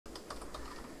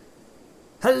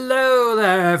Hello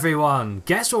there, everyone.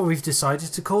 Guess what we've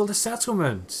decided to call the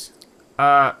settlement?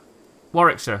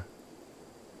 Warwickshire.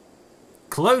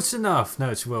 Close enough. No,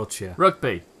 it's Wiltshire.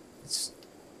 Rugby. It's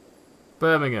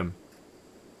Birmingham.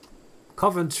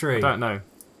 Coventry. I don't know.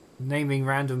 Naming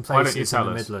random Why don't you places in tell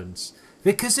the us? Midlands.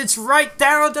 Because it's right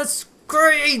there on the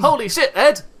screen! Holy shit,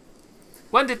 Ed!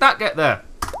 When did that get there?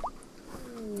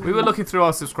 We were looking through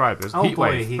our subscribers. Oh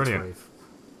boy, Heatwave. Brilliant. Heatwave.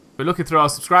 We're looking through our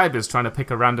subscribers trying to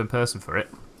pick a random person for it.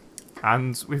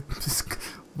 And we've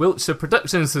Wiltshire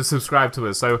Productions have subscribed to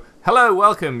us. So, hello,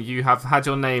 welcome. You have had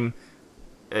your name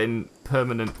in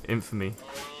permanent infamy.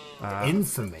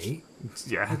 Infamy?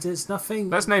 Yeah. There's nothing...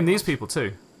 Let's name these people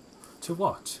too. To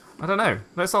what? I don't know.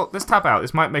 Let's tab out.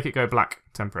 This might make it go black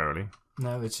temporarily.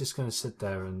 No, it's just going to sit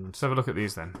there and... Let's have a look at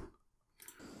these then.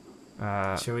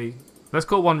 Shall we... Let's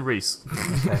call one Reese.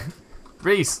 Okay.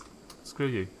 Reese! Screw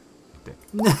you. Dick.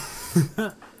 Wow,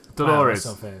 Dolores.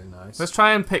 that's not very nice. Let's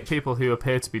try and pick people who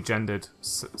appear to be gendered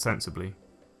sensibly.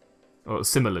 Or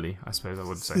similarly, I suppose I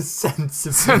would say.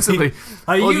 Sensibly. Sensibly.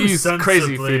 Are All you you sensibly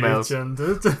crazy females.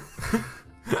 gendered?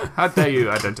 How dare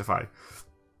you identify?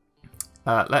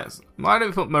 Why don't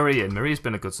we put Marie in? Marie's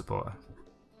been a good supporter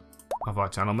of our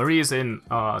channel. Marie is in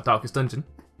our Darkest Dungeon.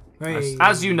 Hey.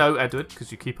 As you know, Edward,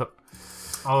 because you keep up.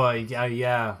 Oh,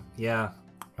 yeah.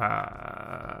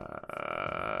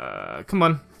 Come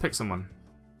on, pick someone.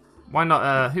 Why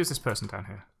not? Who's this person down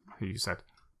here? Who you said?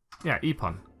 Yeah,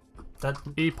 Epon.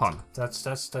 Epon. That's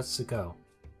the girl.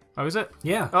 Oh, is it?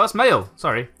 Yeah. Oh, that's male.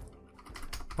 Sorry.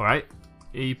 All right.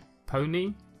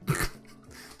 Epony.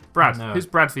 Brad. No. Who's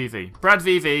Brad VV? Brad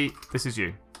VV. This is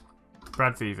you.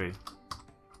 Brad VV.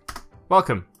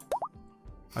 Welcome.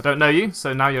 I don't know you,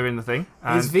 so now you're in the thing.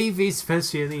 Is VV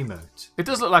supposed to be an emote? It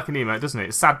does look like an emote, doesn't it?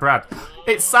 It's Sad Brad.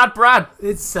 It's Sad Brad.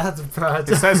 It's sad, Brad.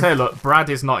 It says here, look, Brad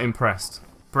is not impressed.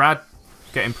 Brad,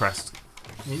 get impressed.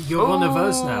 You're one of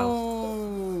us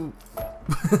now.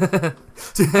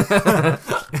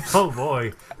 Oh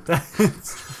boy.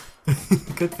 That's...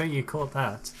 Good thing you caught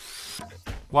that.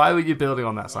 Why were you building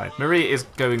on that side? Marie is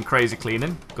going crazy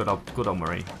cleaning. Good on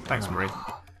Marie. Thanks, Marie.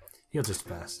 You're just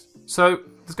best. So,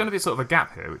 there's going to be sort of a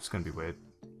gap here, which is going to be weird.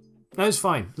 No, it's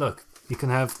fine. Look, you can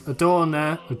have a door on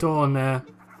there, a door on there.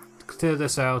 Clear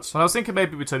this out. Well, I was thinking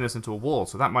maybe we turn this into a wall,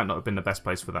 so that might not have been the best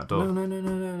place for that door.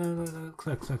 No.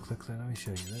 Clear. Let me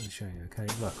show you. Okay,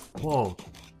 look. Wall.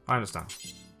 I understand.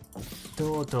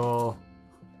 Door.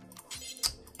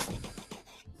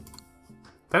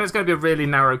 Then it's going to be a really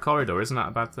narrow corridor, isn't that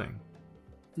a bad thing?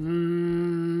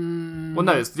 Well,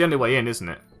 no, it's the only way in, isn't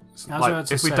it? Like,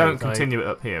 if we don't continue it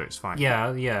up here, it's fine. Yeah,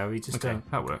 we just don't.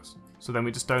 That works. So then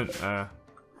we just don't get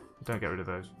rid of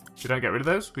those. We don't get rid of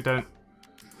those. We don't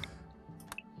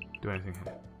do anything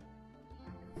here.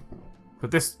 But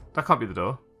that can't be the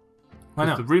door. Why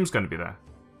not? The room's going to be there.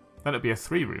 Then it'd be a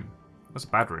 3-room. That's a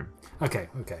bad room. Okay,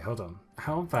 hold on.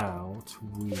 How about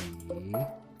we...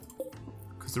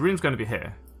 Because the room's going to be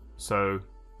here. So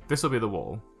this will be the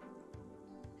wall.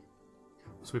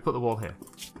 So we put the wall here.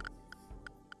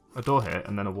 A door here,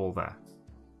 and then a wall there.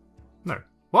 No.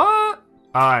 What?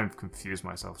 I've confused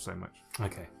myself so much.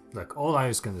 Okay, look, all I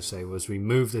was going to say was we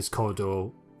move this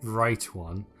corridor right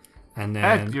one, and then...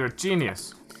 Ed, you're a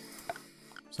genius.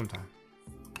 Sometime.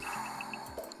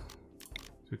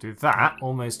 So do that.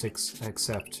 Almost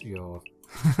accept your...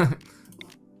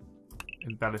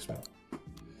 Embellishment.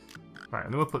 Right,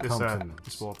 and then we'll put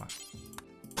this wall back.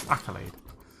 Accolade.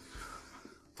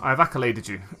 I've accoladed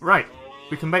you. Right,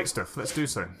 we can make stuff. Let's do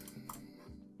so.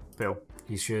 Bill.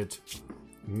 You should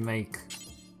make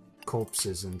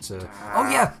corpses into... Oh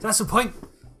yeah, that's the point!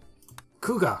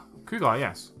 Cougar. Cougar,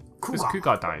 yes. This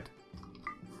Cougar died.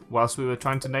 Whilst we were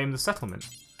trying to name the settlement.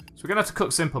 So we're going to have to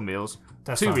cook simple meals.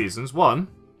 That's Two fine. reasons. One,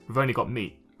 we've only got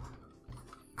meat.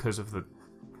 Because of the...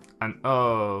 And,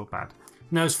 oh, bad.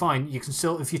 No, it's fine. You can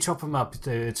still, if you chop them up,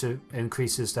 it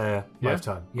increases their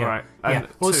lifetime. Yeah. Alright. Yeah.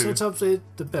 Well, two, it's up to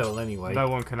the bill anyway. no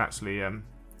one can actually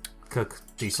Cook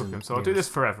decent. cook them. So I'll do this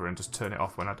forever and just turn it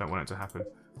off when I don't want it to happen.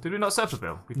 Did we not set up a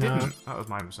bill? We No. didn't. That was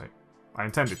my mistake. I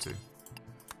intended to. You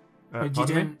pardon me?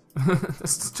 didn't?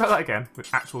 Let's try that again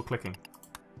with actual clicking.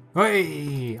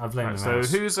 Hey, I've blamed the So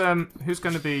mouse. who's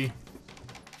going to be...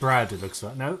 Brad, it looks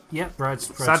like. No, yeah, Brad's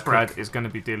Sad Brad cook. is going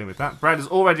to be dealing with that. Brad is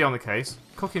already on the case.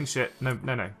 Cooking shit. No.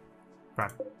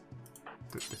 Brad.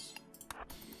 Do this.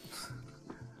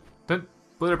 Don't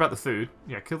bother about the food.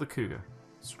 Yeah, kill the cougar.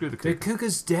 Screw the The cougar.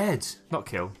 cougar's dead. Not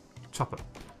kill. Chop it.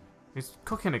 He's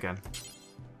cooking again.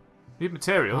 Need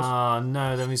materials. Oh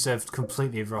no, that means they've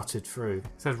completely rotted through. It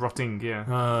says rotting, yeah.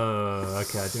 Oh,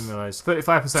 okay, I didn't realise.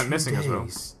 35% missing as well.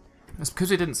 It's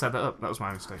because we didn't set that up. That was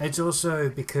my mistake. It's also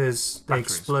because they Batteries.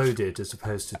 exploded as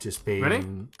opposed to just being... Really?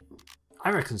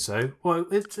 I reckon so. Well,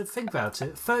 think about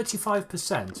it.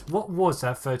 35%. What was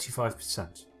that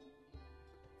 35%?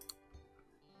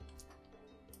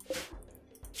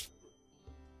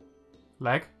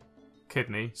 Leg,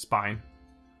 kidney, spine,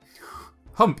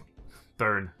 hump,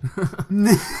 burn.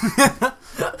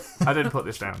 I didn't put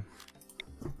this down.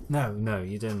 No,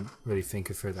 you didn't really think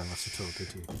it through that much at all,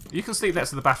 did you? You can sleep next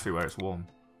to the battery where it's warm.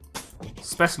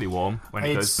 Especially warm when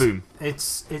it goes boom.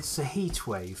 It's a heat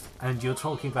wave, and you're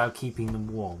talking about keeping them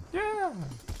warm. Yeah.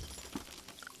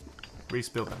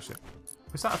 Re-spilled that shit.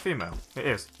 Is that a female? It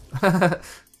is. I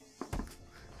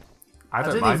don't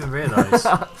didn't mind. even realise.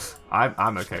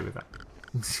 I'm okay with that.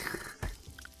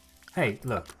 Hey,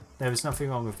 look. There was nothing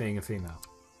wrong with being a female.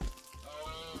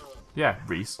 Yeah,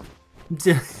 Reese.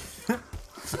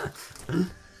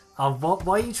 Why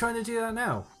are you trying to do that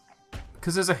now?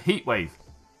 Because there's a heat wave.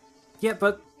 Yeah,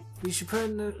 but you should put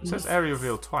in the... It says area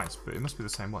revealed twice, but it must be the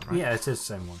same one, right? Yeah, it is the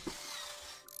same one.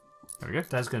 There we go.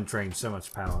 That's going to drain so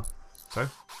much power. So,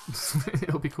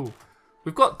 it'll be cool.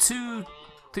 We've got two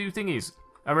thingies.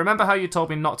 And remember how you told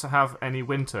me not to have any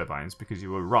wind turbines because you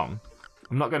were wrong?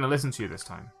 I'm not going to listen to you this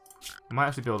time. I might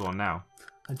actually build one now.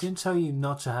 I didn't tell you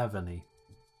not to have any.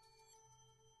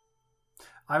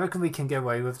 I reckon we can get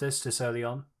away with this early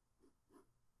on.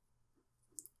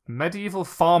 Medieval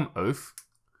farm oath?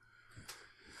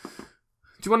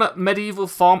 Do you want a medieval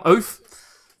farm oath?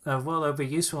 Well, they'll be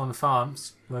useful on the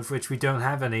farms, of which we don't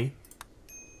have any.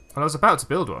 Well, I was about to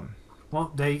build one.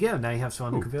 Well, there you go. Now you have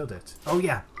someone who can build it. Oh,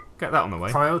 yeah. Get that on the way.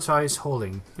 Prioritise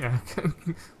hauling. Yeah,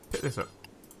 pick this up.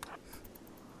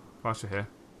 Whilst you're here.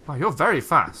 Wow, you're very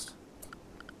fast.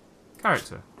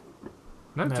 Character.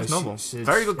 No, just normal.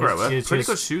 Very good grower. Pretty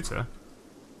good shooter.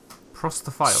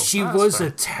 Prostophile. She was a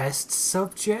test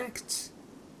subject?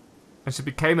 And she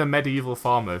became a medieval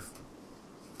farmer.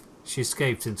 She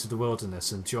escaped into the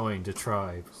wilderness and joined a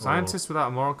tribe. Scientist without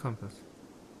a moral compass.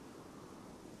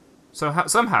 So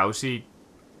somehow she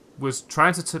was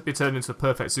trying to be turned into a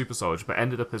perfect super soldier, but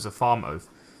ended up as a farm oath.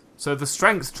 So the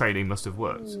strength training must have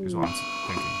worked, is what I'm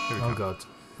thinking. Here we go. God.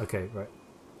 Okay, right.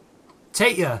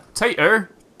 Tater! Tater!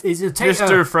 Is it Tater?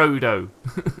 Mr. Frodo!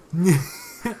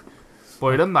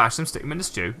 Boil them, mash them, stick them in the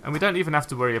stew. And we don't even have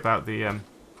to worry about the...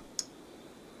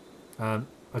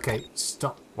 Okay,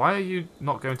 stop. Why are you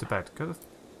not going to bed?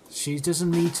 She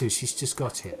doesn't need to, she's just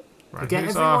got here. Right, Get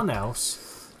everyone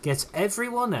else. Get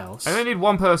everyone else. I only need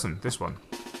one person, this one.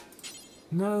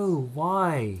 No,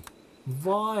 why?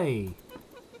 Why?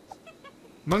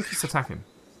 Monkey's attacking.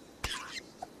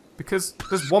 Because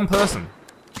there's one person.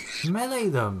 Melee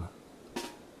them.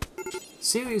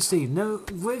 Seriously, no,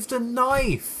 with the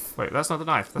knife. Wait, that's not the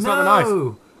knife. That's not the knife.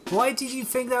 No! Why did you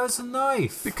think that was a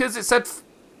knife? Because it said...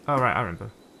 Oh, right, I remember.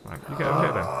 Right, you get over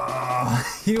here then.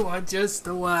 You are just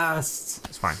the worst.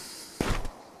 It's fine.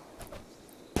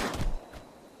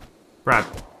 Brad.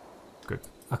 Good.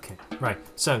 Okay, right.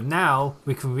 So now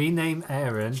we can rename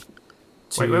Aaron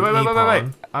to Wait.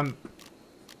 Epon. I'm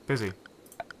busy.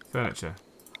 Furniture.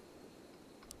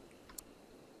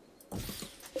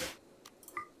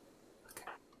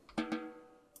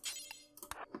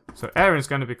 So Aaron's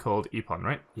going to be called Epon,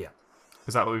 right? Yeah.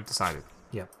 Is that what we've decided?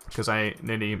 Yeah. Because I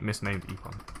nearly misnamed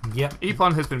Epon. Yep.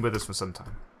 Epon has been with us for some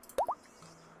time.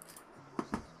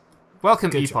 Welcome,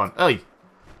 Good Epon. Oi!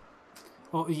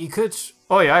 Well, you could...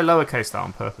 Oi, I lowercase that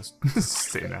on purpose.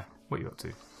 Sitting there. What are you up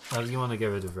to? you want to get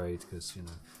rid of raid because, you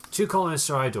know. 2 colonists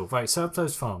are idle. Right, set up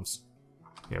those farms.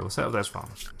 Yeah, we'll set up those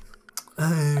farms.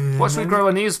 What should we grow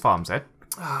on these farms, Ed?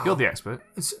 You're the expert.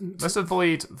 Let's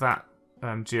avoid that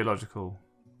geological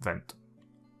vent.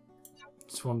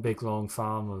 It's one big long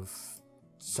farm of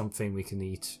something we can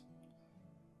eat.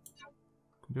 Can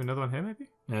we do another one here, maybe?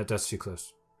 No, that's too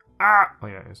close. Ah! Oh,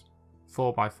 yeah, it is.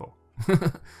 4x4.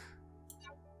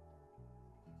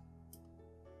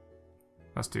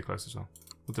 That's too close as well.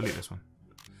 We'll delete this one.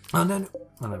 Oh, no.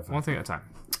 Oh, no. One thing at a time.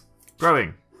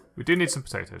 Growing. We do need some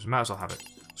potatoes. We might as well have it.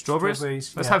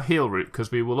 Strawberries? Let's have heel root, because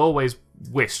we will always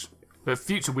wish... In the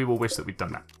future, we will wish that we'd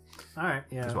done that. Alright,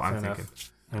 yeah. Is what I'm thinking.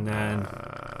 And then...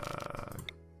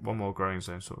 one more growing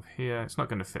zone sort of here. It's not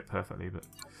going to fit perfectly, but...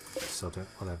 sod it,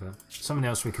 whatever. Something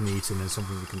else we can eat and then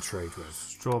something we can trade with.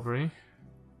 Strawberry.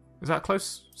 Is that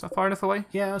close? Is that far enough away?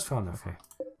 Yeah, that's far enough. Okay.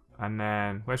 And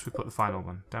then, where should we put the final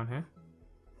one? Down here?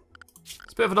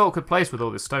 It's a bit of an awkward place with all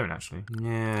this stone, actually.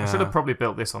 Yeah. I should have probably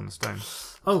built this on the stone.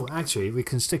 Oh, actually, we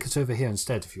can stick it over here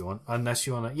instead if you want. Unless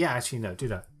you want to... Yeah, actually, no, do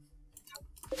that.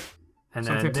 And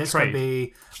Something then to this trade. can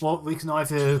be... Well, we can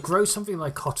either grow something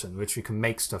like cotton, which we can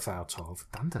make stuff out of.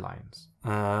 Dandelions.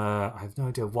 I have no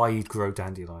idea why you'd grow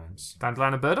dandelions.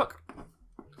 Dandelion and burdock?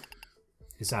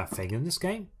 Is that a thing in this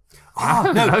game? I Oh,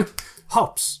 don't no! know.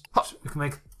 Hops! Hops. We can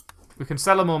make... We can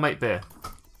sell them or make beer.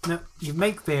 No, you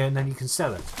make beer and then you can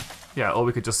sell it. Yeah, or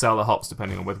we could just sell the hops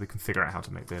depending on whether we can figure out how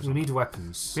to make beer. We need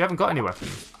weapons. We haven't got any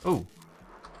weapons. Oh.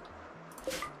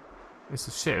 It's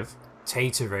a shiv.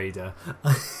 Tater Raider.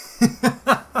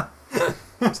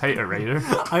 Tater Raider.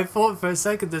 I thought for a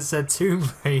second it said Tomb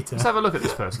Raider. Let's have a look at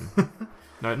this person.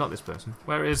 No, not this person.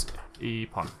 Where is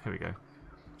Epon? Here we go.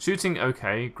 Shooting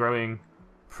okay, growing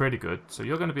pretty good. So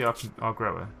you're going to be our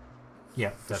grower.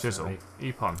 Yeah, Shizzle. definitely.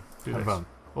 Epon, do Have this. fun.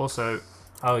 Also,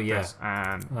 Oh, yeah. this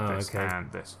and this okay.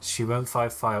 and this. She won't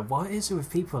fight fire. What is it with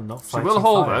people not She fighting will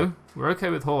haul fire? though. We're okay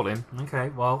with hauling. Okay,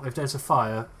 well, if there's a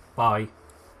fire, bye.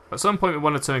 At some point we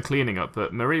want to turn cleaning up,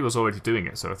 but Marie was already doing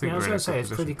it, so I think Yeah, I was we're in going a to say, good it's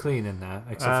position. pretty clean in there,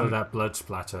 except for that blood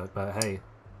splatter, but hey,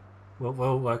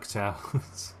 we'll work it out.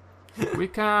 We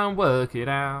can work it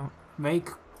out. Make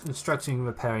instructing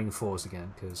repairing fours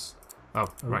again, because... Oh,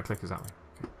 right click is that way.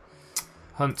 Okay.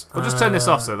 Hunt. We'll just turn this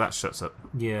off so that shuts up.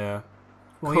 Yeah.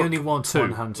 Well, Cook you only want two.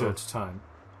 one hunter Oh. at a time.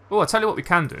 Oh, I'll tell you what we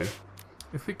can do.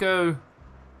 If we go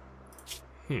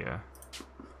here,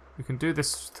 we can do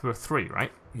this to a 3,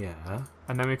 right? Yeah.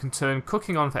 And then we can turn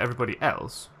cooking on for everybody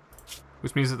else,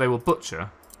 which means that they will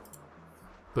butcher,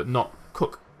 but not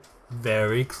cook.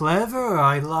 Very clever,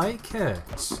 I like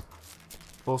it.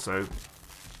 Also,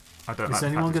 I don't like Is the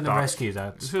anyone fact going it's to dark. rescue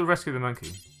that? Who'll rescue the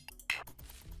monkey?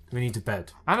 We need a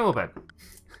bed. Animal bed.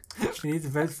 We need a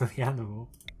bed for the animal.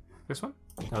 This one?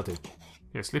 I'll do.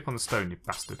 Yeah, sleep on the stone, you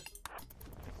bastard.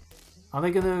 Are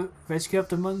they going to rescue up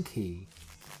the monkey?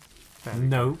 There we go.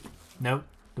 No. No.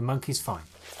 The monkey's fine.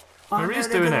 Oh, Marie's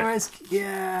no, they're doing gonna it.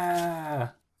 Yeah.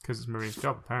 Because it's Marie's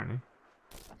job, apparently.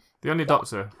 The only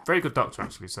doctor. Very good doctor,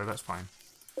 actually, so that's fine.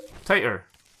 Tater.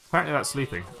 Apparently that's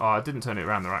sleeping. Oh, I didn't turn it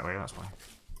around the right way, that's why.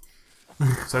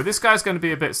 So this guy's going to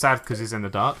be a bit sad because he's in the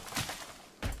dark.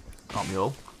 Aren't we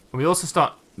all? And we also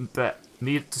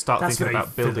need to start That's thinking very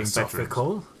about building bedrooms.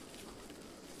 philosophical.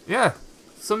 Yeah,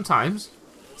 sometimes.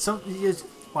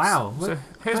 Wow. So Where,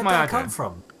 here's where'd my that idea. come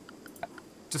from?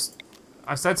 Just,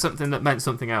 I said something that meant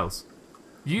something else.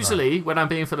 Usually, when I'm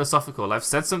being philosophical, I've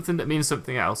said something that means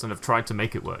something else and I've tried to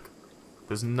make it work.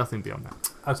 There's nothing beyond that.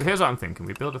 Okay. So here's what I'm thinking.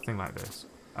 We build a thing like this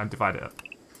and divide it up.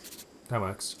 That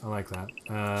works. I like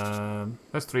that.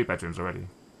 There's 3 bedrooms already.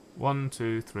 1,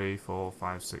 2, 3, 4,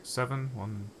 5, 6, 7.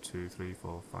 1, 2, 3,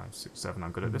 4, 5, 6, 7.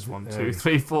 I'm good at this. 1, 2,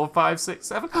 3, 4, 5, 6,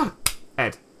 7.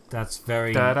 Ed. That's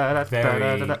very, Da-da-da, very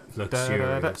da-da-da-da,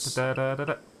 luxurious.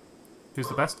 da-da-da-da. Who's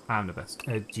the best? I'm the best.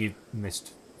 You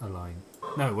missed a line.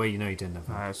 No, wait, you know you didn't have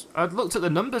that. Nice. I'd looked at the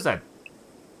numbers, Ed.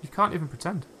 You can't even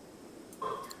pretend.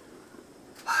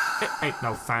 It ain't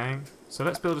no thing. So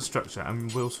let's build a structure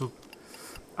and we'll...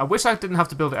 I wish I didn't have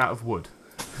to build it out of wood.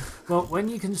 Well, when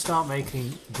you can start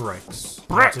making bricks out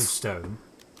Bricks! of stone,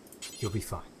 you'll be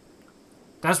fine.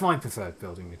 That's my preferred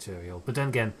building material. But then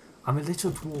again, I'm a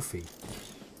little dwarfy.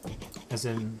 As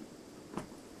in...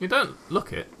 You don't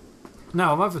look it.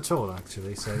 No, I'm over tall,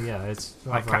 actually. So, yeah, it's...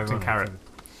 Like rather Captain ironic. Carrot.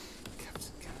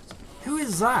 Captain Carrot. Who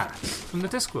is that? From the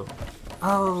Discworld.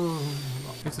 Oh...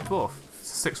 It's a dwarf.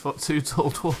 It's a 6'2"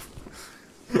 tall dwarf.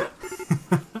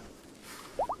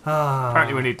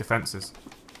 Apparently we need defences.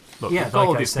 Look, Yeah, we've got like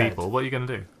all I these said. people. What are you going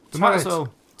to do? We might as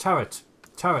well... Turret.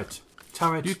 Turret.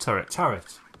 Turret. You turret.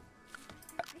 Turret.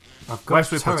 I've got Where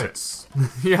should we put it? turrets.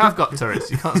 You have got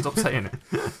turrets. You can't stop saying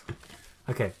it.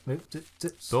 Okay.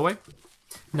 Doorway?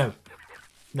 No.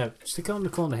 No. Stick it on the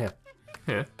corner here.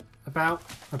 Here. About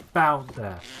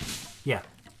there. Yeah.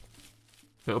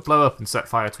 It'll blow up and set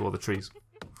fire to all the trees.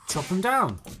 Chop them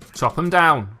down. Chop them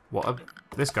down. What a...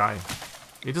 This guy.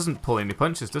 He doesn't pull any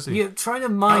punches, does he? You're trying to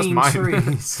mine mine.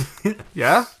 trees.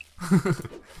 Yeah?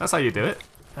 That's how you do it.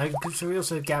 Should we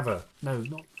also gather? No,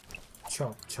 not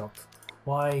chop. Chop.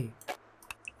 Why?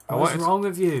 I What's wanted- wrong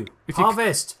with you? If you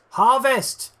Harvest!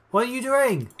 Harvest! What are you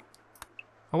doing?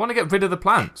 I want to get rid of the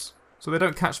plants so they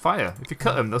don't catch fire. If you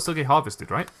cut them, they'll still get harvested,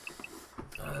 right?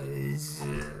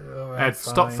 Ed,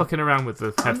 stop fucking around with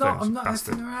the headphones. I'm not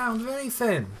bastard. effing around with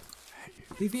anything.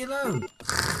 Leave me alone. I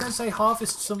was going to say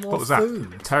harvest some more What was that?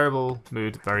 food. Terrible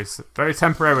mood, very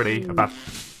temporarily. About...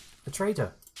 A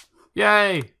trader.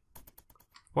 Yay!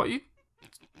 What are you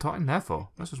talking there for?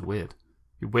 That's just weird.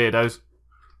 You weirdos.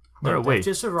 Where are They've we?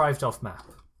 just arrived off map.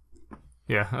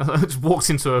 Yeah, I just walked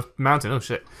into a mountain. Oh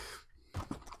shit.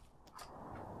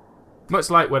 Much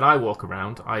like when I walk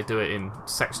around, I do it in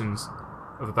sections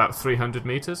of about 300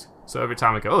 meters. So every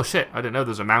time I go, oh shit, I didn't know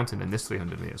there's a mountain in this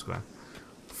 300 meter square.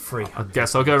 300. I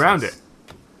guess I'll go around it.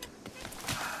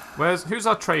 Who's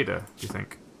our trader, do you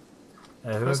think?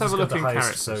 Let's have a look in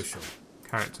characters. Social.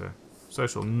 Character.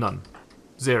 Social, none.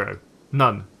 0.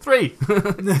 None. 3!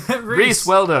 Reese,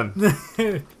 well done.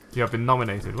 You have been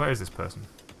nominated. Where is this person?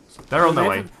 They're on their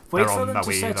way. Wait for them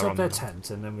to set up their tent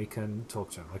and then we can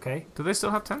talk to them, okay? Do they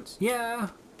still have tents? Yeah.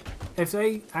 If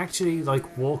they actually,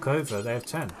 like, walk over, they have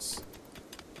tents.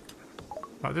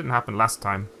 That didn't happen last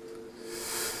time.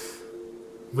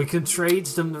 We can trade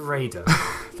them the raider.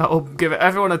 That will give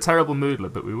everyone a terrible moodler,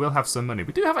 but we will have some money.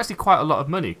 We do have actually quite a lot of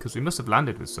money, because we must have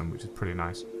landed with some, which is pretty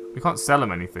nice. We can't sell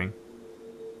them anything.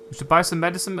 We should buy some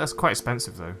medicine. That's quite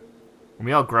expensive, though. And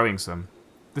we are growing some.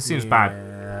 This seems bad.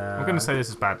 I'm going to say this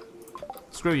is bad.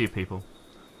 Screw you, people.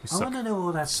 You suck. I want to know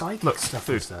all that psychic stuff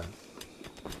is though.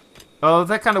 Oh,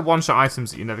 they're kind of one-shot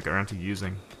items that you never get around to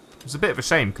using. It's a bit of a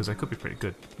shame, because they could be pretty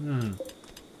good. Hmm.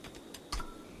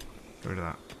 Get rid of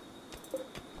that.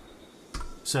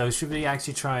 So, should we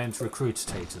actually try and recruit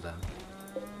Tater then?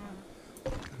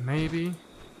 Maybe.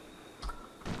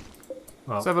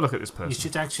 Well, let's have a look at this person. You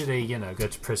should actually, you know, go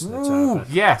to prison. Ooh,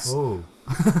 yes! Ooh.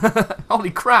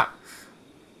 Holy crap!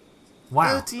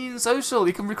 Wow. 13 social,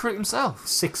 he can recruit himself.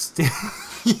 60.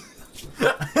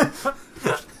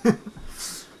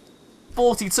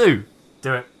 42.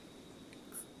 Do it.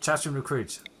 Chat and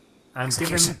recruit. And give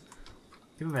him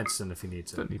medicine if you need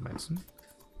to. Don't need medicine.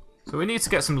 So we need to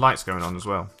get some lights going on as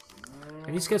well.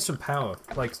 We need to get some power.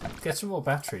 Like, get some more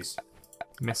batteries.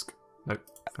 Misc. Nope.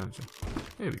 Furniture.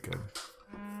 Here we go.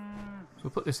 So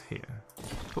we'll put this here.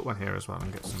 Put one here as well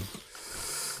and get some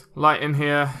light in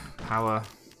here. Power.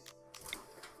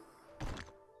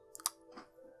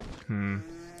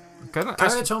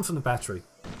 Carry it on from the battery.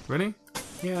 Really?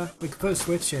 Yeah, we could put a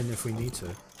switch in if we need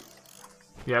to.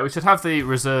 Yeah, we should have the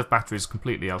reserve batteries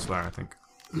completely elsewhere, I think.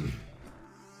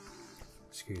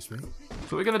 Excuse me. So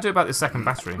what are we going to do about this second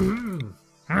battery?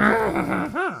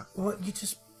 What? You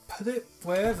just put it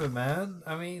wherever, man.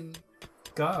 I mean,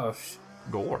 gosh.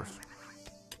 Gosh.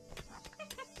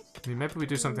 I mean, maybe we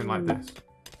do something like this.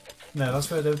 No, that's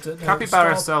where the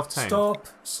Capybara self-tame.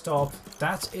 Stop.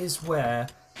 That is where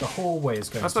the hallway is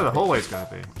going That's to be. where the hallway is going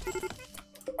to be.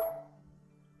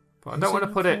 But I don't want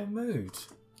to put it... Mood.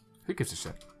 Who gives a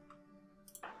shit?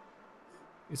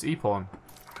 It's e-porn.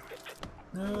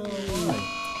 No, why?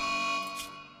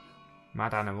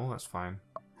 Mad animal, that's fine.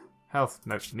 Health,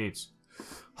 no, needs.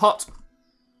 Hot.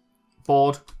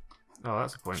 Bored. Oh,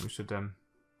 that's a point. We should do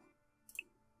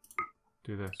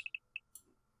this.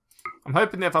 I'm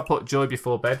hoping that if I put joy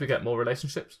before bed, we get more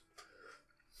relationships.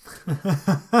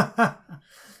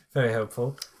 Very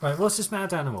helpful. Right, what's this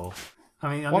mad animal?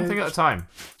 I mean, one thing at a time.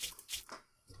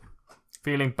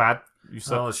 Feeling bad. You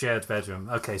suck. Oh, shared bedroom.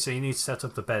 Okay, so you need to set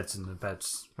up the beds in the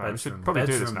beds. Right, we should probably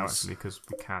do this now, actually, because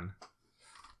we can.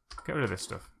 Get rid of this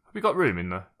stuff. Have we got room in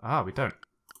the... Ah, we don't.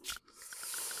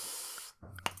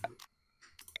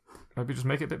 Maybe just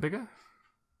make it a bit bigger?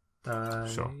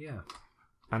 Sure. Yeah.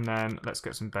 And then let's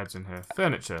get some beds in here.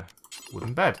 Furniture.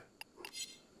 Wooden bed.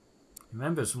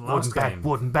 Remember from last game.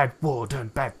 Wooden bed.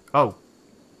 Oh.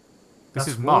 This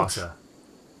is marsh. Water.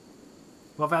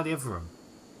 What about the other room?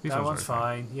 That one's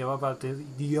fine. Yeah, what about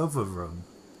the other room?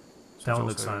 That one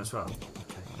looks fine as well.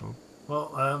 Okay. Oh.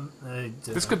 Well,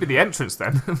 this could be the entrance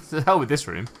then. To hell with this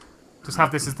room. Just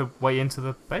have this as the way into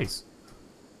the base.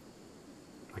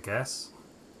 I guess.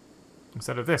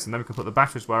 Instead of this, and then we can put the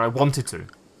batteries where I wanted to.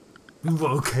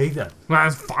 Well, okay then. Well,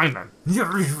 that's fine then.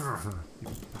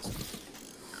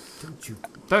 Don't you...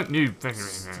 Get rid of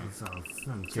this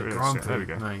shit. There we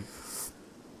go. Right.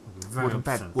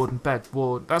 Wooden bed.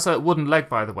 That's a wooden leg,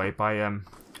 by the way, by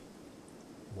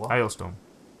What? Hailstorm.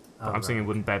 But I'm singing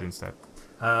wooden bed instead.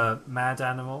 Mad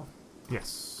animal.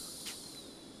 Yes.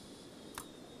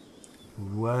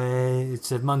 Wait,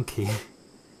 it's a monkey.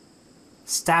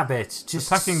 Stab it.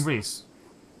 Just attacking Reese.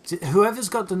 Whoever's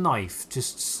got the knife,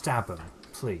 just stab him,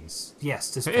 please.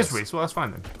 Yes, this It is Reese. Well, that's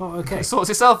fine then. Oh, okay. It sorts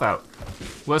itself out.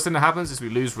 Worst thing that happens is we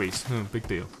lose Reese. Big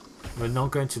deal. We're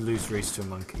not going to lose Reese to a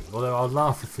monkey. Although I'll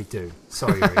laugh if we do.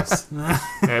 Sorry, Reese.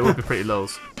 Yeah, it would be pretty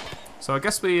lols. So I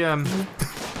guess we No,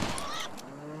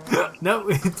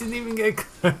 it didn't even get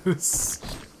close.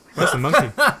 Where's the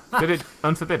monkey? Did it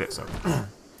unforbid it? So.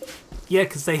 Yeah,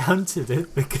 because they hunted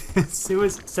it because it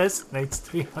was designated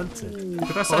to be hunted.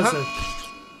 Did I say hunt?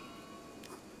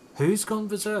 Who's gone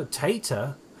berserk?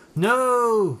 Tater?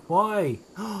 No! Why?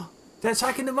 They're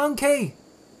attacking the monkey!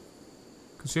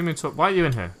 Consuming talk. Why are you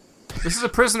in here? This is a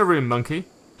prisoner room, monkey.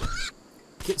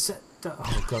 Get set.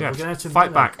 Oh god, yeah, we're gonna have to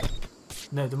fight back.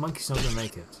 No, the monkey's not gonna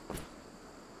make it.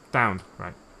 Downed,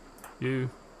 right. You.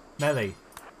 Melee.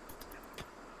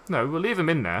 No, we'll leave him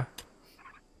in there.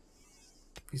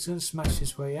 He's going to smash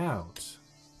his way out.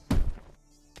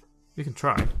 You can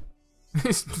try. He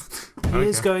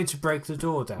is going to break the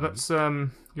door down. Let's, you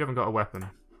haven't got a weapon.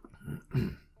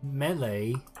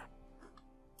 Melee.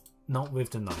 Not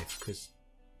with the knife, because...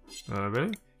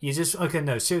 Really? You just... Okay,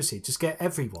 no, seriously. Just get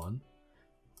everyone.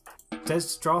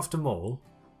 Just draft them all.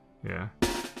 Yeah.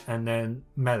 And then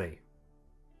melee.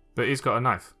 But he's got a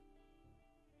knife.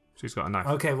 She's got a knife.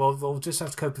 Okay, well, we'll just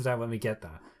have to cope with that when we get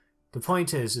there. The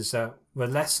point is that we're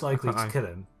less likely to kill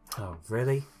him. Oh,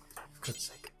 really? For God's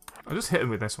sake. I'll just hit him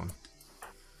with this one.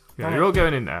 Yeah, Right. you're all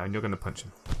going in there and you're going to punch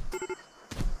him.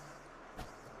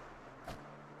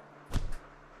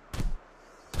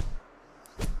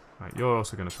 Right, you're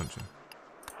also going to punch him.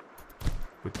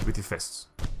 With your fists.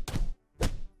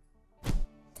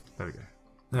 There we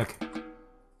go. Okay.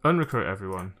 Unrecruit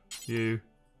everyone. You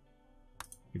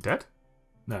dead?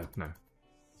 No. No.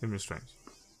 In restraints.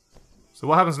 So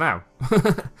what happens now?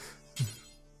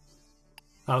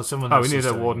 Oh, someone Oh, else we need is a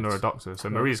doing warden it. or a doctor, so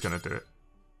Marie's going to do it.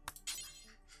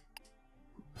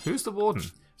 Who's the warden?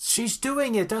 She's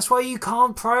doing it. That's why you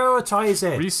can't prioritize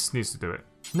it. Reese needs to do it.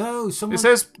 No, someone... It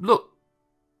says, look,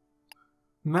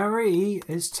 Marie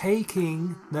is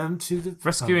taking them to the...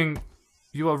 rescuing...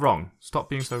 You are wrong. Stop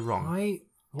being so wrong. Wait,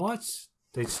 what?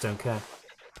 They just don't care.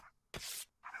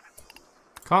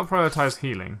 Can't prioritise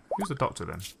healing. Who's the doctor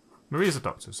then? Marie's a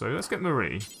doctor, so let's get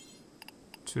Marie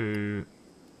to...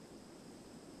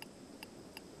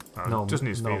 Oh, No, just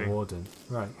needs no feeding. warden.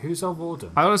 Right, who's our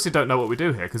warden? I honestly don't know what we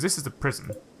do here, because this is the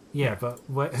prison. Yeah, but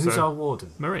who's So- our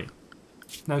warden? Marie.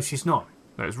 No, she's not.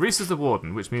 No, it's Reese is the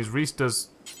warden, which means Reese does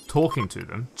talking to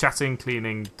them, chatting,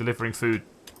 cleaning, delivering food.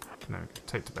 No,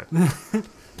 take to bed.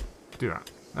 Do that.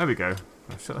 There we go.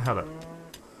 Oh, shut the hell up.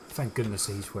 Thank goodness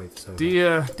he's waved so.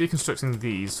 Deconstructing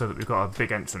these so that we've got a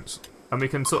big entrance. And we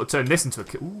can sort of turn this into a...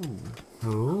 Ooh.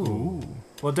 Ooh.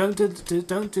 Well, don't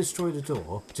destroy the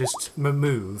door. Just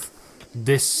remove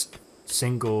this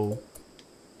single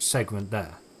segment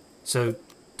there. So,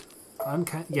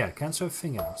 cancel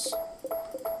everything else.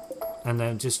 And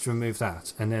then just remove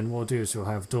that. And then what we'll do is we'll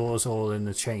have doors all in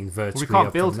the chain vertically can't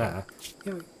up build from there.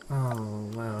 Yeah, oh,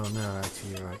 well, no,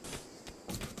 actually, you're right.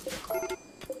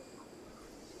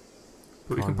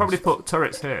 But we can probably put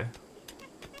turrets here.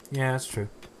 Yeah, that's true.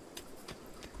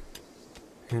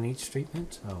 Who needs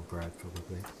treatment? Oh, Brad,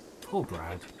 probably. Poor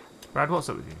Brad. Brad, what's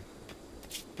up with you?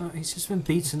 Oh, he's just been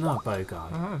beaten up by a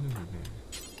guy.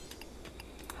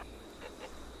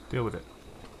 Deal with it.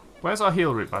 Where's our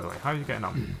heal route, by the way? How are you getting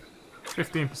on?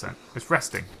 15%. It's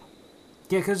resting.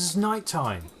 Yeah, because it's night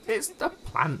time. It's a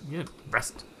plant. You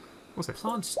rest. What's it?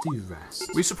 Plants do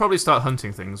rest. We should probably start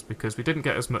hunting things because we didn't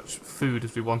get as much food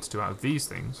as we wanted to out of these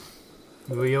things.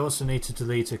 We also need to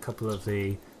delete a couple of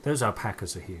the... Those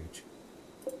alpacas are huge.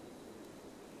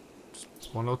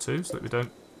 Just one or two so that we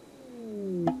don't...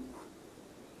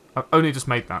 I've only just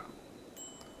made that.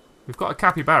 We've got a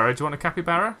capybara. Do you want a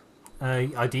capybara?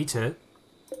 I'd eat it.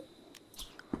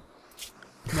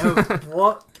 No,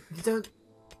 what? You don't...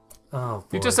 Oh,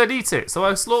 boy. You just said eat it, so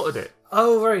I slaughtered it.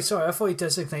 Oh, right, sorry. I thought you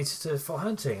designated it for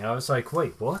hunting. I was like,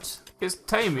 wait, what? It's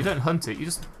tame. You don't hunt it. You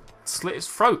just slit its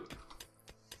throat.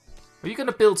 Are you going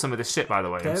to build some of this shit, by the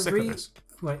way? I'm sick of this.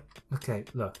 Wait, okay,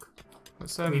 look.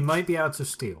 Let's, We might be out of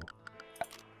steel.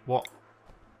 What?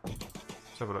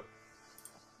 Let's have a look.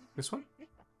 This one?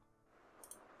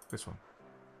 This one.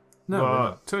 No, well, we're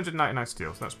not. 299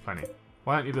 steel, so that's plenty.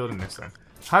 Why aren't you building this then?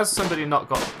 Has somebody not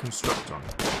got construct on?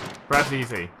 Brad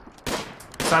VV.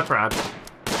 Sad Brad.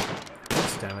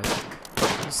 Gosh, damn it.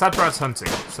 Sad Brad's hunting,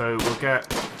 so we'll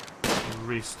get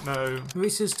Reese. No.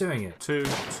 Reese is doing it. 2,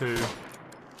 2,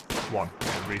 1.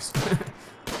 Yeah, Reese.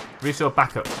 Reese, your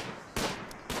backup.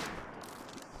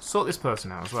 Sort this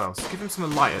person out as well. So give him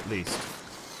some light at least.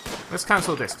 Let's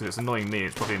cancel this because it's annoying me.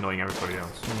 It's probably annoying everybody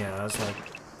else. Yeah, that's like...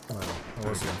 Well, I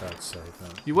wasn't about to say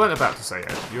that. You weren't about to say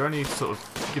it. You're only sort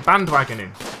of... You're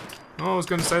bandwagoning. Oh, I was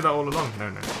going to say that all along. No,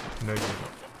 no. No, you're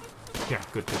not. Yeah,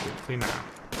 good, good, good. Clean that out.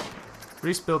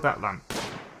 Reese, build that lamp.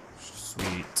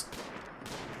 Sweet.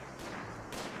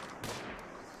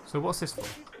 So what's this for?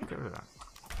 Get rid of that.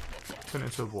 Turn it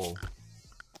into a wall.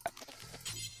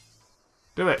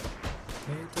 Do it.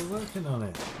 They're working on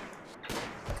it.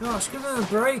 Gosh, give them a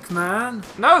break, man.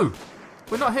 No!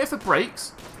 We're not here for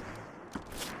breaks.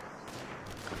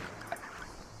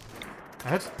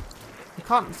 Ed, you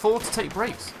can't afford to take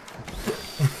breaks.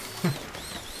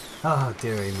 Oh,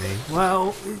 dearie me.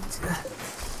 Well,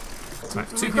 Right,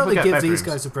 two we've people got to get give bedrooms. these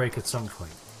guys a break at some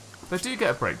point. They do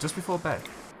get a break just before bed.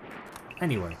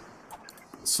 Anyway,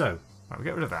 so Right, we'll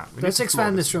get rid of that. We let's need to floor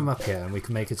expand this room up here and we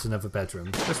can make it another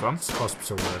bedroom. This one. It's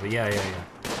hospital, whatever. Yeah.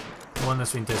 One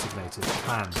that's been designated.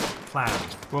 Plan.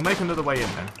 We'll make another way in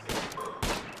then.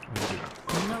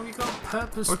 No, we got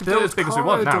purpose. We can do it as big as we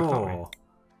want now, can't we?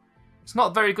 It's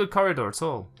not a very good corridor at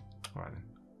all. Alright then.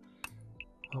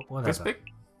 Oh, whatever. This big?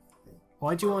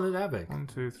 Why do you want it that big? 1,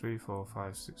 2, 3, 4,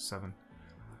 5, 6, 7.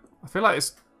 I feel like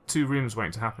it's 2 rooms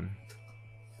waiting to happen.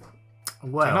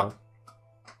 Well,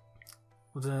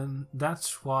 then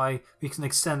that's why we can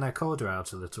extend that corridor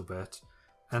out a little bit,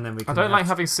 and then we can. I don't like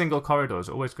having single corridors.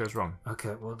 It always goes wrong.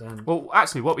 Okay, well then. Well,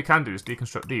 actually, what we can do is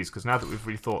deconstruct these, because now that we've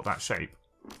rethought that shape,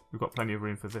 we've got plenty of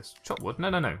room for this. Chop wood? No,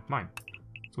 mine.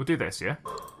 So we'll do this, yeah?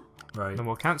 Right. Then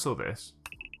we'll cancel this,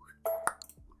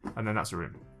 and then that's a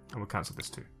room, and we'll cancel this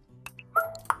too.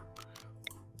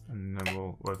 And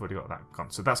then we've already got that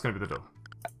gone. So that's going to be the door.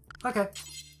 Okay,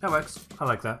 that works. I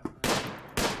like that.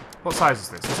 What size is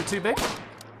this? Is it too big?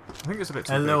 I think it's a bit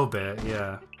too big. A little bit,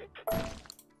 yeah.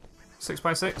 6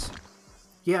 by 6?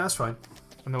 Yeah, that's fine.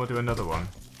 And then we'll do another one.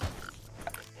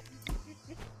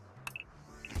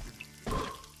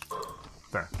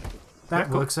 There. That Yeah,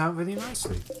 cool. works out really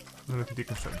nicely. And then we can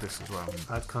deconstruct this as well.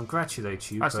 I'd congratulate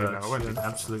you, Actually, but no, I won't you're do an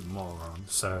that. absolute moron,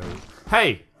 so...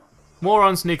 Hey!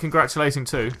 Morons need congratulating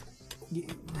too.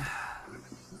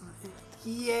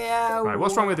 Yeah... Right,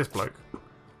 what's wrong with this bloke?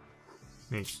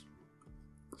 Niche.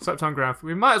 Slept on ground.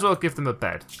 We might as well give them a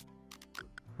bed.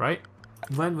 Right?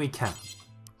 When we can.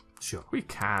 Sure. We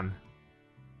can.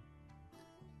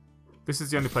 This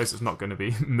is the only place that's not going to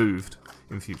be moved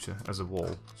in future as a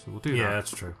wall. So we'll do that. Yeah,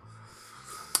 that's true.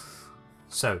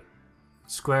 So,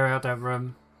 square out that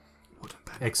room.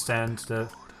 Extend the...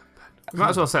 We might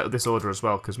as well set this order as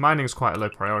well, because mining is quite a low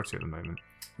priority at the moment.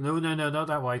 No, not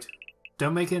that wide.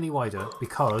 Don't make it any wider,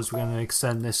 because we're going to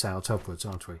extend this out upwards,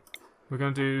 aren't we? We're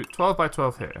going to do 12 by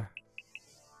 12 here.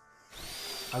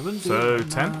 I wouldn't So, do...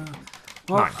 10?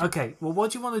 Well, 9. okay. Well,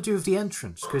 what do you want to do with the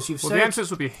entrance? Because you've Well, said... the entrance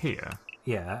will be here.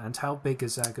 Yeah, and how big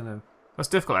is that going to... That's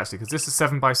difficult, actually, because this is a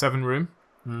 7 by 7 room.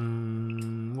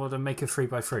 Well, then make it 3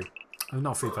 by 3. Oh,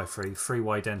 not 3 by 3. 3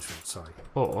 wide entrance, sorry.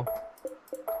 Or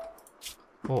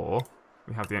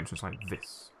we have the entrance like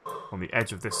this. On the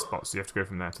edge of this spot, so you have to go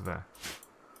from there to there.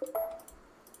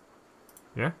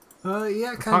 Yeah?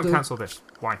 Yeah, I can can't do. cancel this.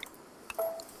 Why?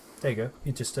 There you go.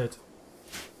 You just did.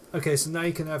 Okay, so now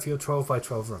you can have your 12 by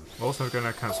 12 room. We're also going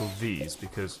to cancel these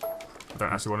because I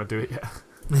don't actually want to do it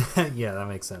yet. Yeah, that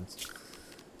makes sense.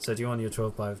 So do you want your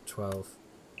 12 by 12?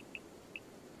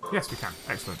 Yes, we can.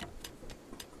 Excellent.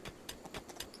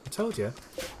 I told you.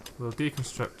 We'll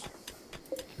deconstruct.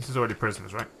 This is already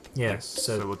prisoners, right? Yes.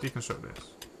 So we'll deconstruct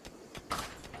this.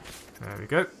 There we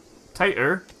go.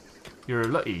 Tater, you're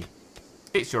lucky.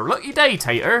 It's your lucky day,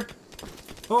 Tater.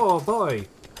 Oh boy.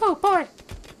 Oh boy.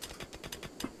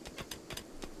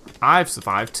 I've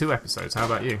survived 2 episodes. How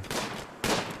about you?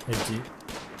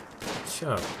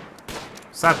 Shut up.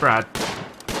 Sad Brad.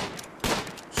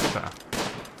 Shoot that.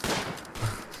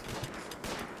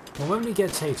 Well, when we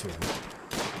get Tater in...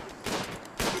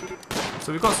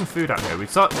 So we've got some food out here.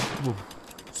 We've got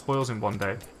spoils in one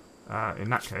day. In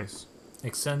that case.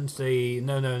 Extend the...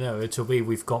 No. It'll be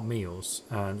we've got meals.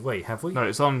 And wait, have we? No,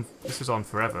 it's on. This is on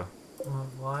forever.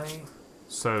 Why?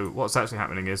 So what's actually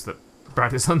happening is that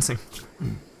Brad is hunting.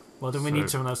 Well, then we need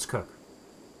someone else to cook.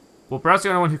 Well, Brad's the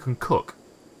only one who can cook.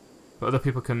 But other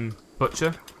people can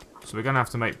butcher. So we're going to have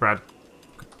to make Brad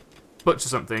butcher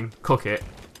something, cook it,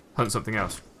 hunt something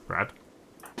else. Brad?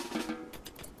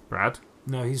 Brad?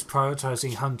 No, he's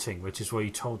prioritising hunting, which is what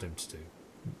you told him to do.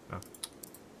 Oh.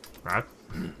 Brad?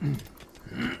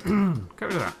 Get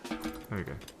rid of that. There we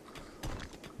go.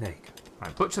 There you go.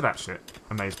 Right, butcher that shit.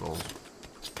 Amazeballs.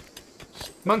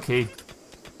 Monkey,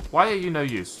 why are you no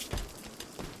use?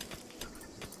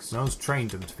 Because no one's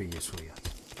trained him to be useful yet.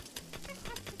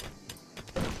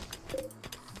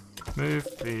 Move,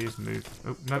 please, move.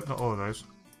 Oh, no, not all of those.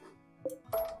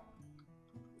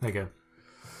 There you go.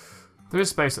 There is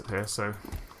space up here, so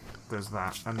there's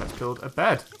that. And let's build a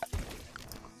bed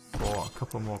for a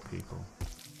couple more people.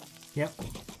 Yep.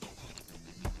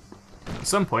 At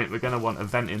some point, we're going to want a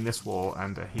vent in this wall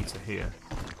and a heater here.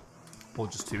 Or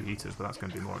just 2 heaters, but that's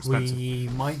going to be more expensive. We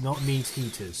might not need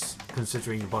heaters,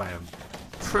 considering the biome.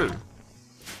 True.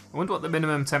 I wonder what the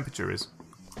minimum temperature is.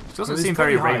 It doesn't It's seem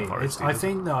very pretty high.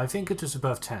 rainforesty. I think it is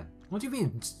above 10. What do you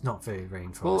mean it's not very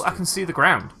rainforesty? Well, I can see the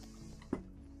ground.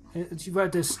 Where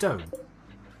there's stone.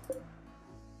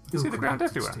 You see the ground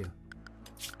everywhere. Steel.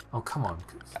 Oh, come on.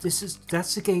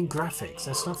 That's again graphics.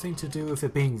 That's nothing to do with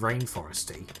it being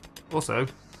rainforesty. Also,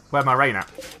 where's my rain at?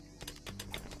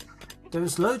 There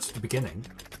was loads at the beginning.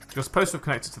 You're supposed to have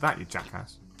connected to that, you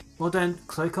jackass. Well then,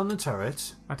 click on the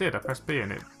turret. I did. I pressed B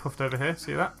and it puffed over here.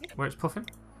 See that? Where it's puffing?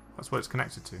 That's what it's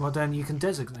connected to. Well, then you can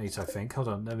designate, I think. Hold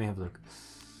on, let me have a look.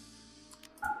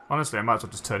 Honestly, I might as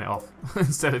well just turn it off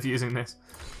instead of using this.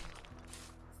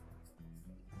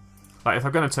 Like, if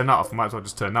I'm going to turn that off, I might as well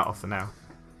just turn that off for now.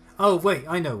 Oh, wait,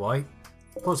 I know why.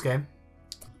 Pause game.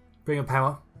 Bring up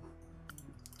power.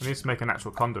 I need to make an actual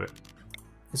conduit.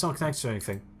 It's not connected to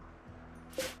anything.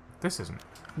 This isn't.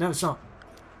 No, it's not.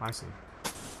 I see.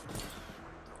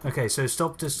 Okay, so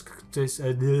stop this.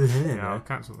 Yeah, I'll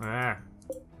cancel. Yeah.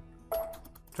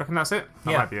 Do you reckon that's it?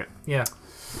 That might be it. Yeah.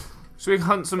 Should we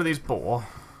hunt some of these boar?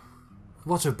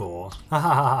 What a bore. Ha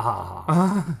ha ha ha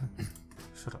ha.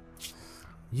 Shut up.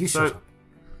 You shut up.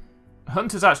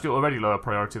 Hunt is actually already lower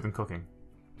priority than cooking.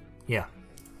 Yeah.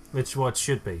 It's what it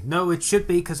should be. No, it should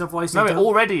be, because otherwise... No, it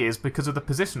already is because of the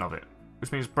position of it.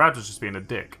 Which means Brad was just being a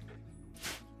dick.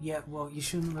 Yeah, well, you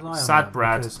shouldn't rely on that. Sad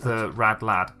Brad, the rad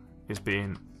lad, is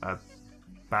being a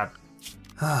bad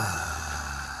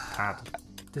cad.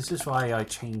 This is why I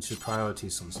change the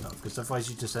priorities on stuff, because otherwise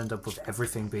you just end up with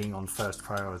everything being on first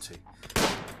priority.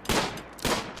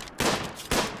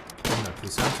 Oh, no,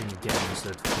 he's hunting again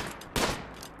instead.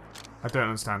 I don't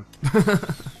understand.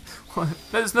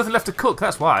 There's nothing left to cook,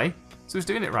 that's why. So he's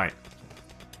doing it right.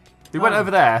 He went over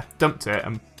there, dumped it,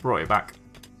 and brought it back.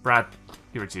 Brad,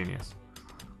 you're a genius.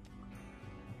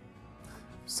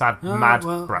 Sad, mad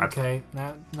Brad. Okay,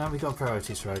 now we got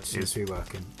priorities right, seems to be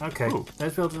working. Okay, Ooh.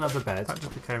 let's build another bed. That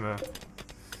just became a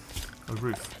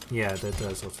roof. Yeah, that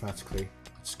does automatically.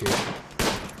 It's good.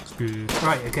 It's good.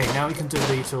 Right, okay, now we can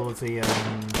delete all of the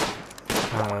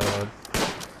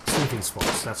sleeping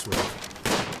spots, that's weird.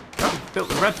 Oh, built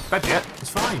the red bed yet?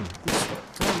 It's fine. It's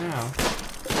done now.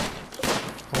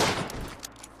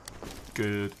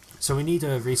 Good. So we need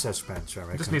a research bench, I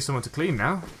reckon. Just need someone to clean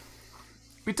now.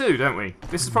 We do, don't we?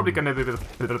 This is probably going to be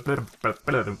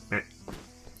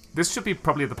this should be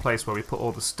probably the place where we put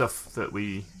all the stuff that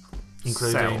we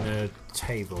including sell. a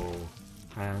table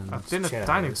and a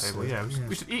dining table. Yeah,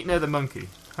 we should eat near the monkey.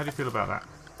 How do you feel about that?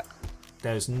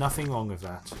 There's nothing wrong with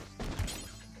that.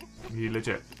 You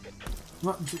legit?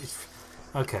 What?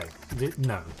 Okay,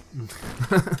 no.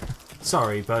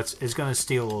 Sorry, but it's going to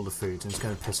steal all the food and it's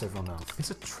going to piss everyone off.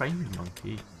 It's a trained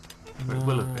monkey. It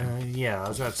will have been. Yeah, I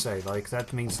was about to say, like,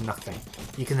 that means nothing.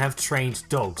 You can have trained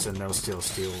dogs and they'll still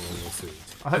steal all your food.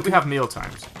 I hope we have meal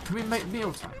times. Can we make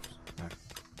meal times?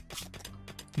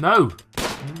 No.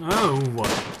 No!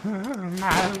 What?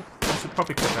 No. We should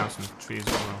probably cut down some trees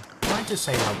as well. Can I just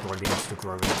say how brilliant the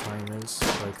growing time is?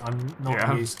 Like, I'm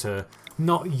not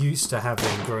used to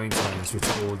having growing times which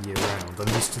are all year round. I'm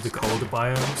used to the colder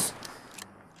biomes.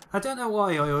 I don't know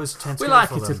why I always tend to go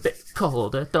for them. a bit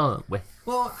colder, don't we?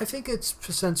 Well, I think it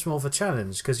presents more of a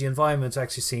challenge because the environment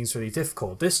actually seems really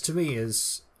difficult. This to me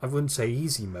is, I wouldn't say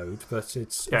easy mode, but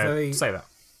it's very... say that.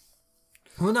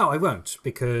 Well, no, I won't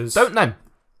because... Don't then!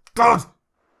 God!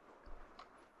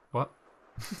 What?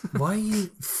 Why are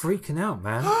you freaking out,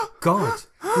 man? God!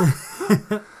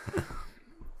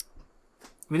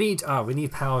 we need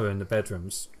power in the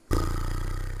bedrooms.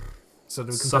 So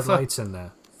that we can put lights in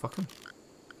there. Fuck 'em.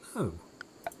 Oh.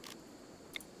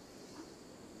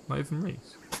 Not even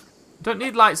Reese. We don't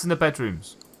need lights in the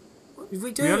bedrooms.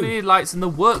 We do. We only need lights in the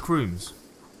workrooms.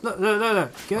 Look.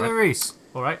 Get a Reese.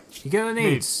 Alright. You're gonna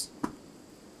need.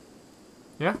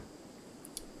 Yeah?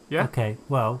 Yeah? Okay,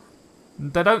 well.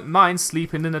 They don't mind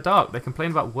sleeping in the dark. They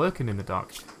complain about working in the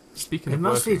dark. Speaking it of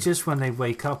must working, be just when they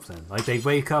wake up then. Like they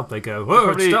wake up, they go, oh,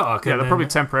 it's dark. Yeah, they're probably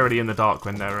temporarily in the dark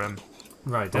when they're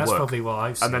right, that's probably what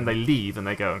I've seen. And then they leave and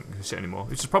they go, I don't give a shit anymore.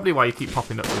 Which is probably why you keep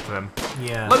popping up with them.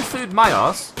 Yeah. Low food, my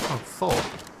arse. Oh, 4.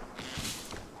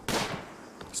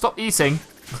 Stop eating.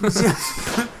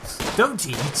 Don't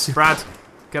eat. Brad,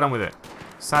 get on with it.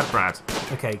 Sad Brad.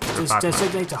 Okay, just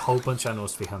designate a whole bunch of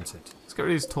animals to be hunted. Let's get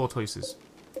rid of these tortoises.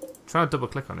 Trying to double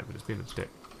click on it, but it's being a dick.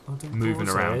 Oh, moving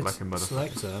around like a mother.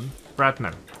 Select them. Brad,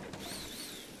 no.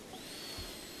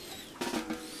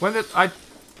 I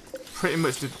pretty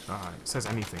much did. It says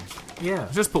anything. Yeah.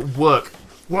 Just put work.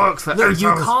 Work for No, 8 you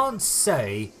hours. can't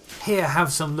say, here,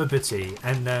 have some liberty,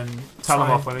 and then tell them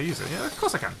off when they use it. Yeah, of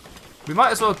course I can. We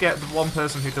might as well get the one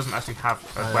person who doesn't actually have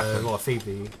a weapon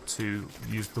Phoebe. to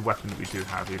use the weapon that we do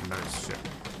have, even though it's shit.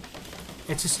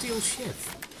 It's a steel ship.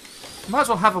 Might as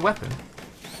well have a weapon.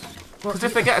 Because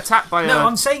if they get attacked by No,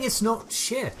 I'm saying it's not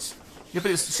shit. Yeah, but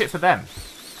it's shit for them.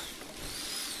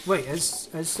 Wait, is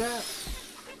there...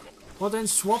 Well then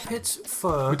swap it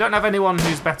for... We don't have anyone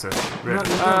who's better, really.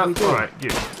 No, we do. Alright,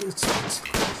 you. It's...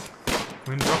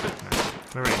 We can drop it?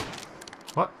 No. Marine.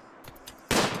 What?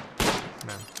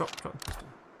 No, drop.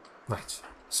 Right,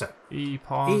 so...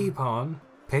 E-pawn. E-pawn,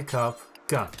 pick up,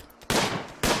 gun.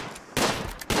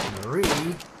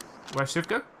 Marie... Where should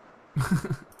go?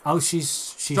 Oh,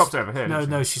 she's dropped it over here. No,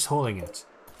 no, she's hauling it.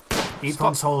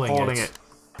 Epon's hauling it.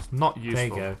 It's not useful. There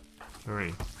you go.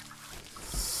 Marie.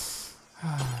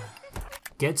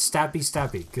 Get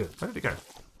stabby. Good. Where did it go?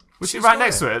 Was she right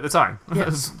next to it at the time? Yes.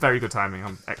 That's very good timing.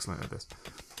 I'm excellent at this.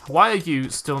 Why are you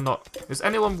still not... Is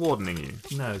anyone wardening you?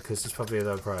 No, because it's probably a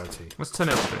low priority. Let's turn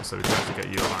it up a bit so we can actually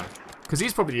get you alive. Because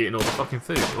he's probably eating all the fucking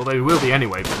food. Although he will be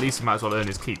anyway, but at least he might as well earn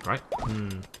his keep, right?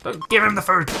 Don't give him the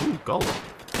food! Ooh, gold.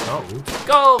 Gold?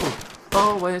 Gold!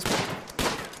 Always.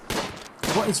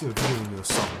 What is reviewing your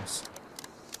songs?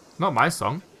 Not my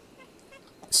song.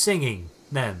 Singing,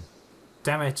 then.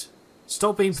 Damn it.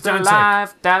 Stop being Still pedantic.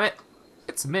 alive, damn it.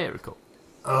 It's a miracle.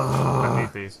 Ugh. I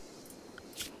need these.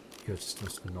 You're just the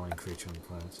most annoying creature on the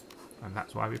planet. And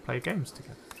that's why we play games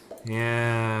together.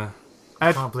 Yeah.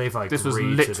 I can't believe I This was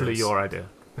agreed to literally this. your idea.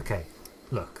 Okay,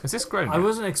 look. Has this grown I yet?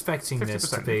 wasn't expecting this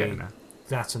to 50%, be getting there.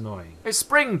 that annoying. It's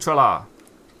spring, Trallar.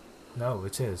 No,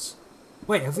 it is.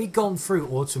 Wait, have we gone through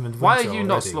autumn and winter Why are you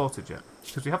not already? slaughtered yet?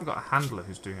 Because we haven't got a handler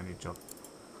who's doing any job.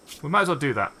 We might as well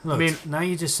do that. Look, I mean, now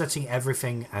you're just setting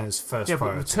everything as first yeah, but we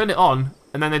priority. turn it on,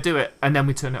 and then they do it, and then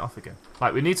we turn it off again.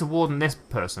 Like, we need to warden this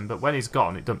person, but when he's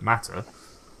gone, it doesn't matter.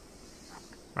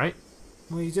 Right?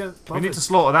 Well, you don't We bother. need to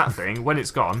slaughter that thing. When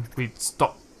it's gone, we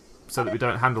stop so that we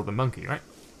don't handle the monkey, right?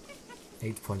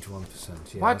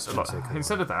 8.1%. Yeah, Why? that's gonna take a while.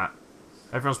 Instead of that,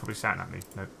 everyone's probably shouting at me.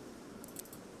 No.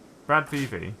 Brad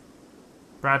VV.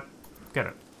 Brad, get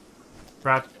it.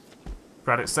 Brad,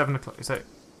 it's 7 o'clock. Is it?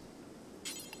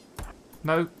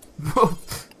 No.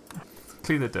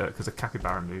 Clean the dirt because a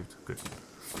capybara moved. Good.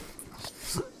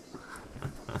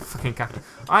 Fucking cat.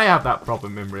 I have that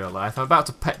problem in real life. I'm about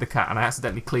to pet the cat and I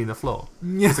accidentally clean the floor.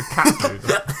 It's a cat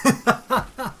moved.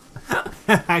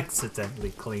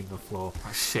 Accidentally clean the floor.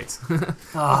 Oh, shit. The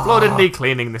floor didn't need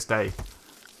cleaning this day.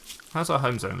 How's our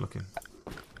home zone looking?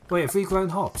 Wait, have we grown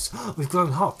hops? We've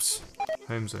grown hops.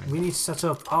 Home zone. We need to set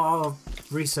up our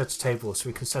research table so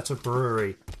we can set up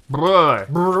brewery. Bro.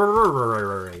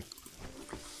 Brewery.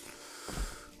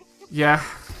 Yeah.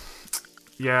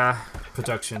 Yeah.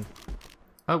 Production.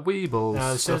 A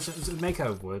weeble. So make out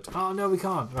of wood. Oh no, we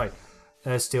can't. Right.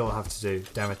 Steel will have to do.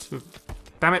 Damn it.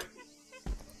 Damn it.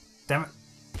 Damn it.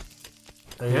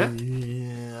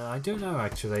 Yeah? I don't know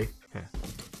actually. Here.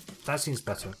 That seems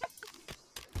better.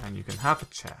 And you can have a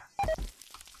chair.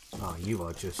 Oh, you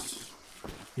are just...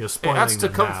 You're It spoiling adds to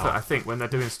them comfort, now. I think, when they're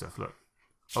doing stuff. Look.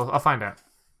 I'll find out.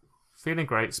 Feeling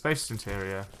great. Spacious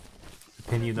interior.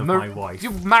 Opinion of my wife.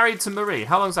 You're married to Marie.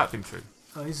 How long's that been true?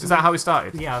 Oh, Is that how we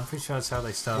started? Yeah, I'm pretty sure that's how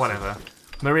they started. Whatever.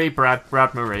 Marie, Brad,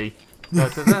 Marie. By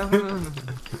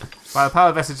the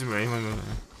power vestige in Marie.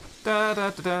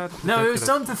 No, it was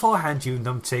done beforehand, you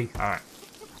numpty. Alright.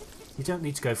 You don't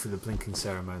need to go through the blinking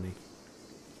ceremony.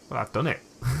 Well, I've done it.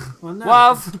 Well, no.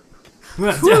 Wav!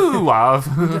 Woo,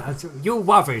 Wav! You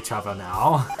love each other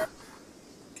now.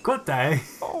 Good day.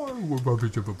 Oh, we love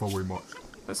each other very much.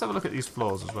 Let's have a look at these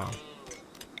floors as well.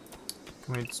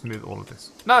 Can we smooth all of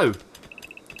this? No!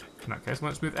 In that case, we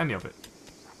won't smooth any of it.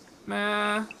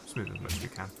 Nah, smooth as much as we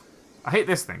can. I hate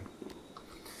this thing.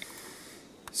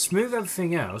 Smooth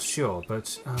everything else, sure,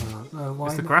 but no, why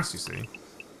It's the not? grass, you see.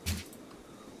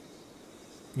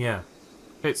 Yeah.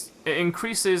 It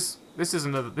increases. This is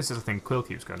a thing Quill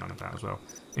keeps going on about as well.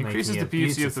 Increases Making the it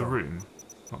beauty of the beautiful. room.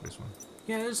 Not this one.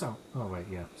 Yeah, it is. Oh wait,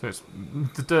 yeah. So it's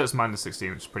the dirt's minus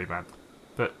 16, which is pretty bad.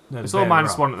 But No, it's the all bare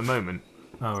minus rock. 1 at the moment.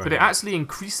 Oh, right. But it actually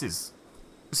increases.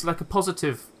 It's like a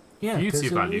positive yeah, beauty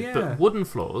 'cause, value. yeah. But wooden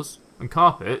floors and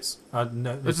carpets.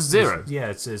 No, It's a zero. Yeah,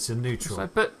 it's a neutral. It's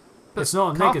like, but it's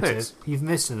not a carpets. negative. You've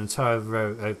missed an entire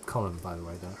row, column, by the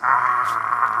way, though.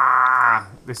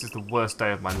 This is the worst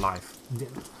day of my life.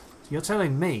 You're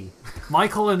telling me my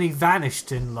colony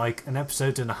vanished in like an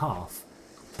episode and a half,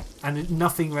 and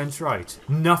nothing went right.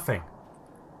 Nothing.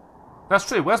 That's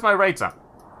true. Where's my raids at?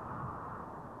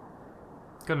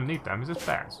 Gonna need them. Is this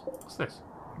bears? What's this?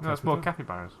 No, that's more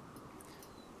capybaras.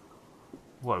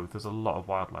 Whoa, there's a lot of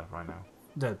wildlife right now.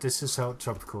 No, this is how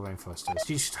tropical rainforest is.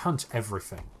 You should hunt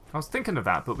everything. I was thinking of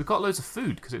that, but we've got loads of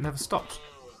food because it never stops.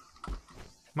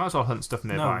 Might as well hunt stuff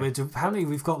nearby. No, apparently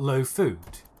we've got low food.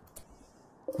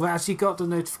 We actually got the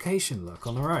notification, look,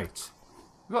 on the right.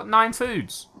 We've got 9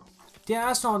 foods. Yeah,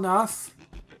 that's not enough.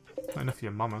 Not enough for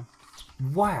your mama.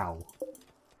 Wow.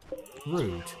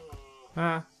 Rude.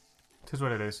 Tis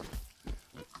what it is.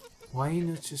 Why are you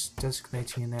not just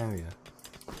designating an area?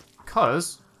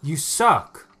 Because You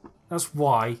suck. That's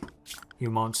why, you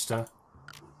monster.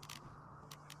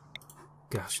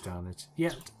 Gosh darn it.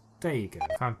 Yeah, there you go.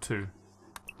 found 2.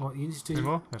 What you need to Any do?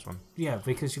 more? There's one. Yeah,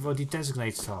 because you've already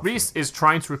designated half. Reese is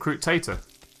trying to recruit Tater.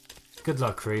 Good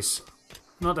luck, Reese.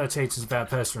 Not that Tater's a bad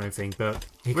person or anything, but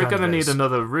we're going to need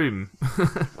another room.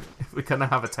 If we're going to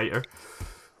have a Tater.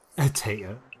 A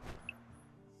Tater.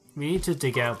 We need to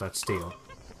dig out that steel.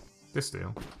 This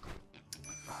steel?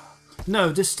 No,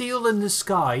 the steel in the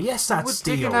sky. Yes, that's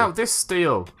steel. We're digging out this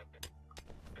steel.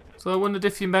 So I wondered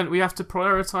if you meant we have to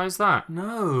prioritise that.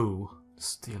 No.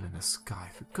 Steel in the sky,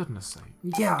 for goodness sake.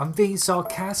 Yeah, I'm being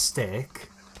sarcastic.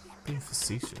 Being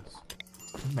facetious.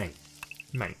 Mate.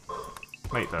 Mate,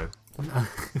 though.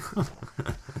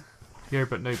 Here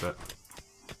but no but.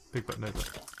 Big but no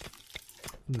but.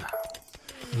 No.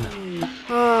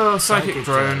 Oh, psychic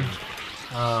drone.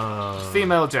 Oh.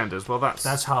 Female genders. Well,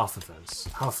 that's half of us.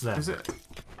 Half of them. Is it?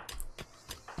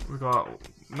 We got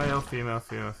male, female,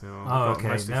 female, female. Oh, okay.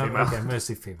 Mostly female. Okay,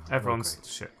 mostly female. Everyone's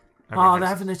shit. Oh, they're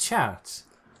having a chat.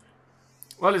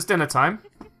 Well, it's dinner time.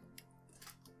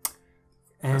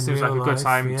 That seems like a good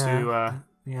time to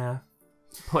yeah.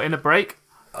 Put in a break.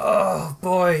 Oh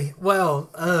boy! Well,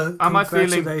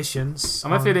 congratulations.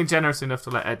 Am I feeling generous enough to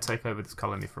let Ed take over this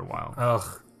colony for a while?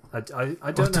 Ugh, I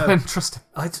don't know. Don't trust him.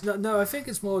 I think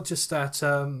it's more just that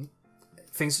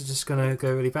things are just going to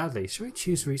go really badly. Should we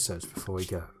choose research before we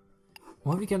go?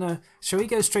 What are we gonna? Shall we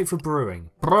go straight for brewing?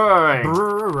 Brewing.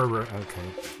 Okay.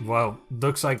 Well,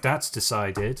 looks like that's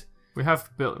decided. We have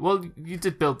built. Well, you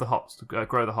did build the hops,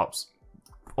 grow the hops,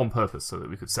 on purpose so that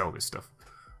we could sell this stuff.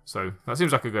 So that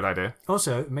seems like a good idea.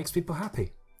 Also, it makes people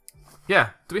happy. Yeah.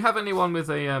 Do we have anyone with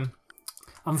a?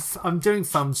 I'm doing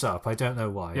thumbs up. I don't know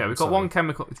why. Yeah, we've got one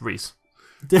chemical. It's Reese.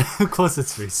 Of course,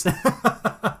 it's Reese.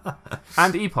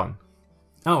 And Epon.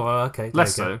 Oh, well, okay.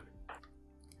 Less so.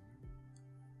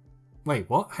 Wait,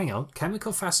 what? Hang on.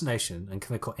 Chemical fascination and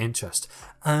chemical interest.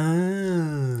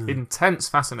 Oh. Intense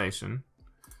fascination.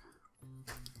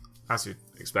 As you'd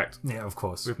expect. Yeah, of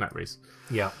course. We've met Reese.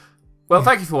 Yeah. Well,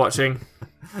 thank you for watching.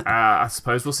 I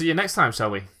suppose we'll see you next time,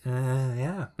 shall we?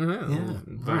 Yeah. Yeah.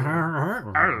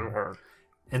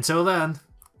 Until then.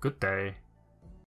 Good day.